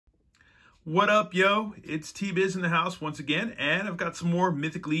What up, yo? It's T-Biz in the house once again, and I've got some more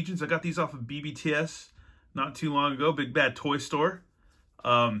Mythic Legions. I got these off of BBTS not too long ago, Big Bad Toy Store.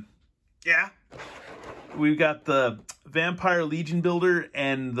 Yeah. We've got the Vampire Legion Builder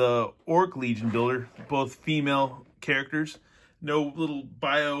and the Orc Legion Builder, both female characters. No little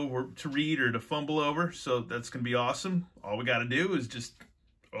bio to read or to fumble over, so that's going to be awesome. All we got to do is just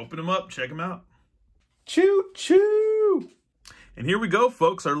open them up, check them out. Choo-choo! And here we go,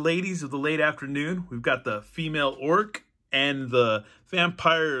 folks, our ladies of the late afternoon. We've got the female orc and the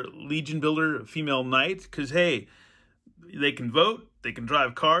Vampire Legion Builder female knight. Because, hey, they can vote, they can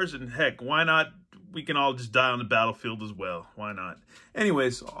drive cars, and heck, why not? We can all just die on the battlefield as well. Why not?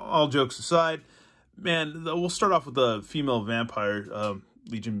 Anyways, all jokes aside, man, we'll start off with the female Vampire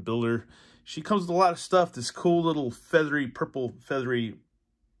Legion Builder. She comes with a lot of stuff. This cool little feathery, purple feathery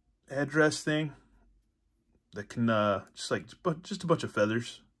headdress thing that can just a bunch of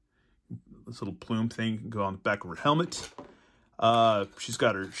feathers. This little plume thing can go on the back of her helmet. She's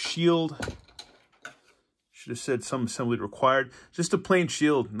got her shield. Should have said some assembly required. Just a plain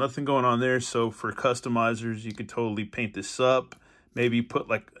shield, nothing going on there. So for customizers, you could totally paint this up. Maybe put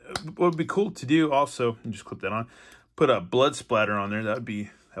like, what would be cool to do also, and just clip that on, put a blood splatter on there. That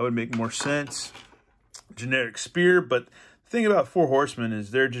would make more sense. Generic spear, but the thing about Four Horsemen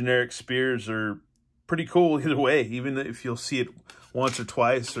is their generic spears are pretty cool either way, even if you'll see it once or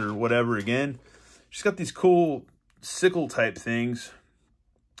twice or whatever again. She's got these cool sickle type things.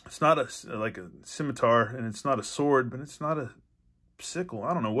 It's not like a scimitar, and it's not a sword, but it's not a sickle.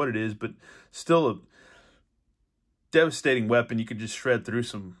 I don't know what it is, but still a devastating weapon. You could just shred through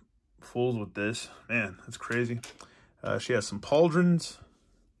some fools with this. Man, that's crazy. She has some pauldrons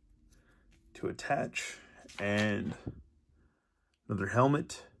to attach and another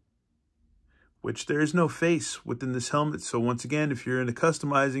helmet, which there is no face within this helmet. So once again, if you're into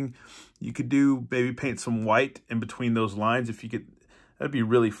customizing, you could do maybe paint some white in between those lines. If you could, that'd be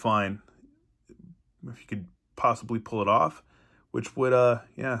really fine. If you could possibly pull it off, which would,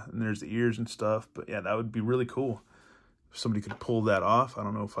 yeah, and there's the ears and stuff. But yeah, that would be really cool if somebody could pull that off. I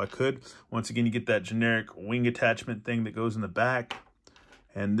don't know if I could. Once again, you get that generic wing attachment thing that goes in the back.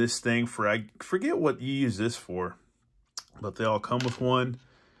 And this thing for, I forget what you use this for, but they all come with one.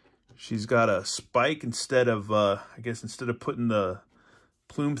 She's got a spike instead of, I guess instead of putting the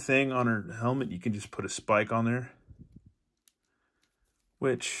plume thing on her helmet, you can just put a spike on there.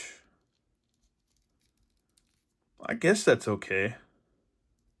 Which, I guess that's okay.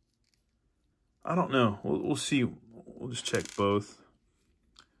 I don't know. We'll see. We'll just check both.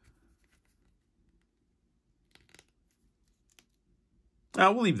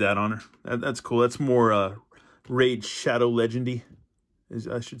 We'll leave that on her. That's cool. That's more Rage Shadow Legendy, as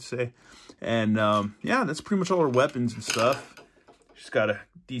I should say. And yeah, that's pretty much all her weapons and stuff. She's got a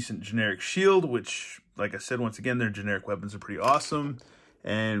decent generic shield, which, like I said, once again, their generic weapons are pretty awesome.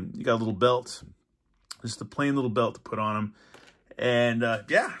 And you got a little belt, just a plain little belt to put on them. And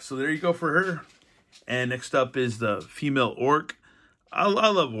yeah, so there you go for her. And next up is the female orc. I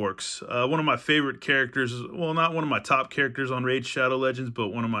love orcs. One of my favorite characters, well, not one of my top characters on Raid Shadow Legends, but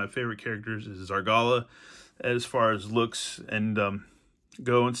one of my favorite characters is Zargala, as far as looks and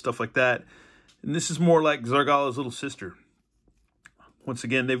go and stuff like that. And this is more like Zargala's little sister. Once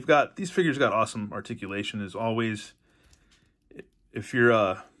again, these figures got awesome articulation as always. If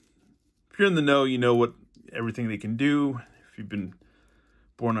you're in the know, you know what everything they can do. If you've been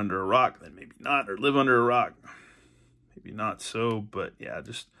born under a rock, then maybe not, or live under a rock, maybe not so. But yeah,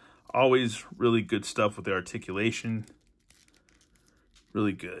 just always really good stuff with the articulation.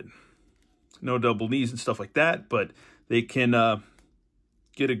 Really good. No double knees and stuff like that, but they can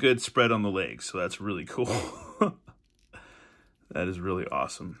get a good spread on the legs, so that's really cool. That is really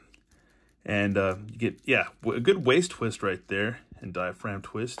awesome. And you get, yeah, a good waist twist right there, and diaphragm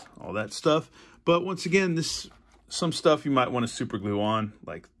twist, all that stuff. But once again, some stuff you might want to super glue on,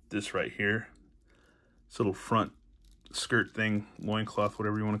 like this right here. This little front skirt thing, loincloth,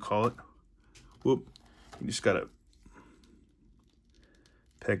 whatever you want to call it. Whoop. You just got to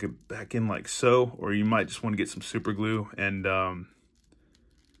peg it back in like so, or you might just want to get some super glue and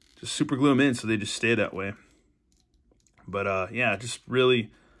just super glue them in so they just stay that way. But yeah, just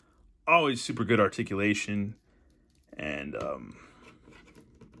really always super good articulation. And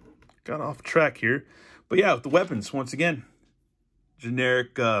got off track here. But yeah, with the weapons, once again,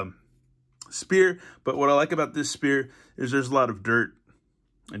 generic spear. But what I like about this spear is there's a lot of dirt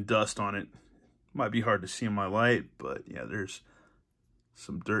and dust on it. Might be hard to see in my light, but yeah, there's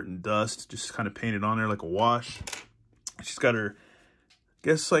some dirt and dust just kind of painted on there like a wash. She's got her, I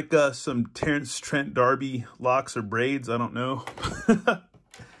guess, like some Terrence Trent D'Arby locks or braids. I don't know.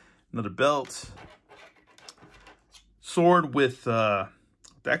 Another belt. Sword with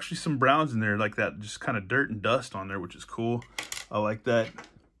actually some browns in there, like that, just kind of dirt and dust on there, which is cool. I like that.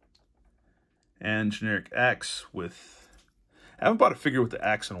 And generic axe with... I haven't bought a figure with the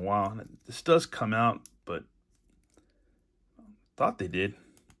axe in a while. This does come out, but thought they did.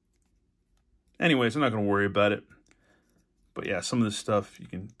 Anyways, I'm not going to worry about it. But yeah, some of this stuff you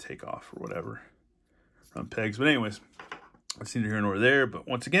can take off or whatever on pegs. But anyways, that's neither here nor there. But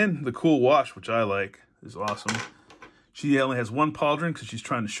once again, the cool wash, which I like, is awesome. She only has one pauldron because she's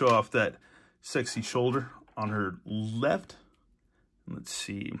trying to show off that sexy shoulder on her left. Let's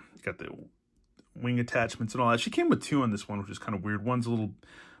see. Got the wing attachments and all that. She came with two on this one, which is kind of weird. One's a little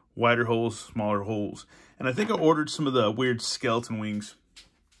wider holes, smaller holes. And I think I ordered some of the weird skeleton wings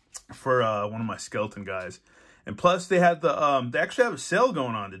for one of my skeleton guys. And plus they had the, they actually have a sale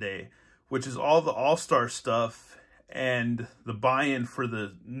going on today, which is all the All-Star stuff and the buy-in for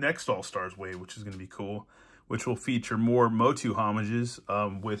the next All-Stars wave, which is going to be cool, which will feature more Motu homages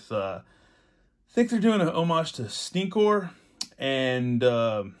with, I think they're doing an homage to Stinkor and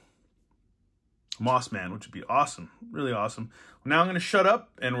Mossman, which would be awesome, really awesome. Now I'm going to shut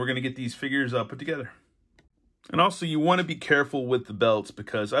up and we're going to get these figures put together. And also you want to be careful with the belts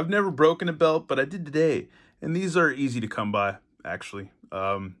because I've never broken a belt, but I did today. And these are easy to come by, actually.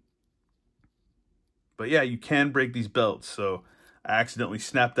 But yeah, you can break these belts. So I accidentally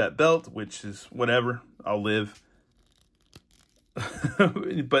snapped that belt, which is whatever. I'll live.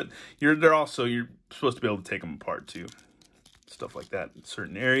 But you're supposed to be able to take them apart too. Stuff like that in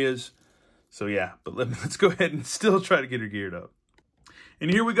certain areas. So yeah, but let's go ahead and still try to get her geared up. And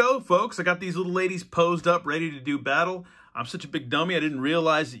here we go, folks. I got these little ladies posed up, ready to do battle. I'm such a big dummy, I didn't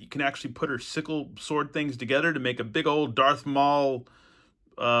realize that you can actually put her sickle sword things together to make a big old Darth Maul,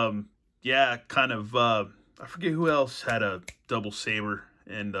 yeah, kind of, I forget who else had a double saber,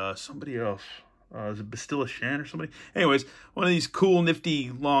 and somebody else, is it Bastilla Shan or somebody? Anyways, one of these cool,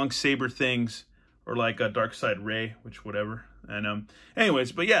 nifty, long saber things, or like a Dark Side Ray, which whatever. And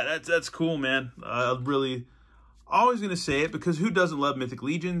anyways, but yeah, that's cool, man. Really, always gonna say it because who doesn't love Mythic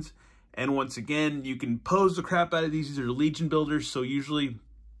Legions? And once again, you can pose the crap out of these. These are Legion builders, so usually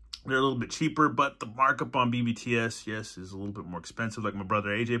they're a little bit cheaper, but the markup on BBTS, yes, is a little bit more expensive, like my brother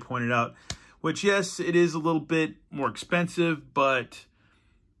AJ pointed out, which, yes, it is a little bit more expensive, but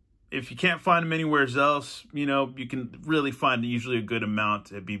if you can't find them anywhere else, you know, you can really find usually a good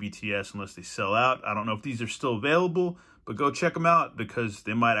amount at BBTS unless they sell out. I don't know if these are still available, but go check them out because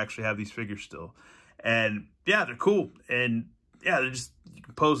they might actually have these figures still. And yeah, they're cool. And yeah, they're just, you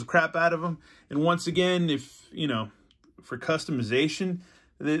can pose the crap out of them. And once again, if, you know, for customization,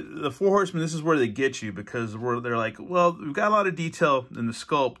 the Four Horsemen, this is where they get you because they're like, well, we've got a lot of detail in the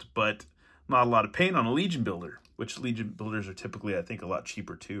sculpt, but not a lot of paint on a Legion builder, which Legion builders are typically, I think, a lot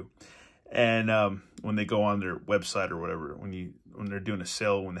cheaper too. And when they go on their website or whatever, when they're doing a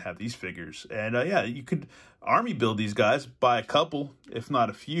sale, when they have these figures. And yeah, you could army build these guys, buy a couple, if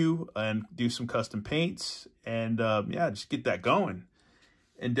not a few, and do some custom paints. And yeah, just get that going.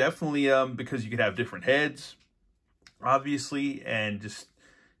 And definitely because you could have different heads, obviously, and just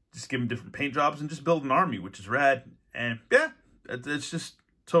give them different paint jobs and just build an army, which is rad. And yeah, it's just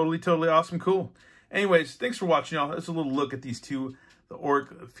totally awesome, cool. Anyways, thanks for watching, y'all. That's a little look at these two, the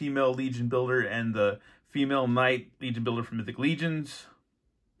Orc female Legion builder and the female Knight Legion builder from Mythic Legions.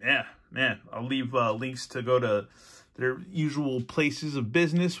 Yeah, man, I'll leave links to go to their usual places of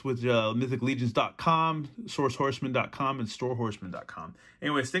business with mythiclegions.com, sourcehorseman.com, and storehorseman.com.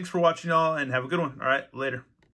 Anyways, thanks for watching, y'all, and have a good one. All right, later.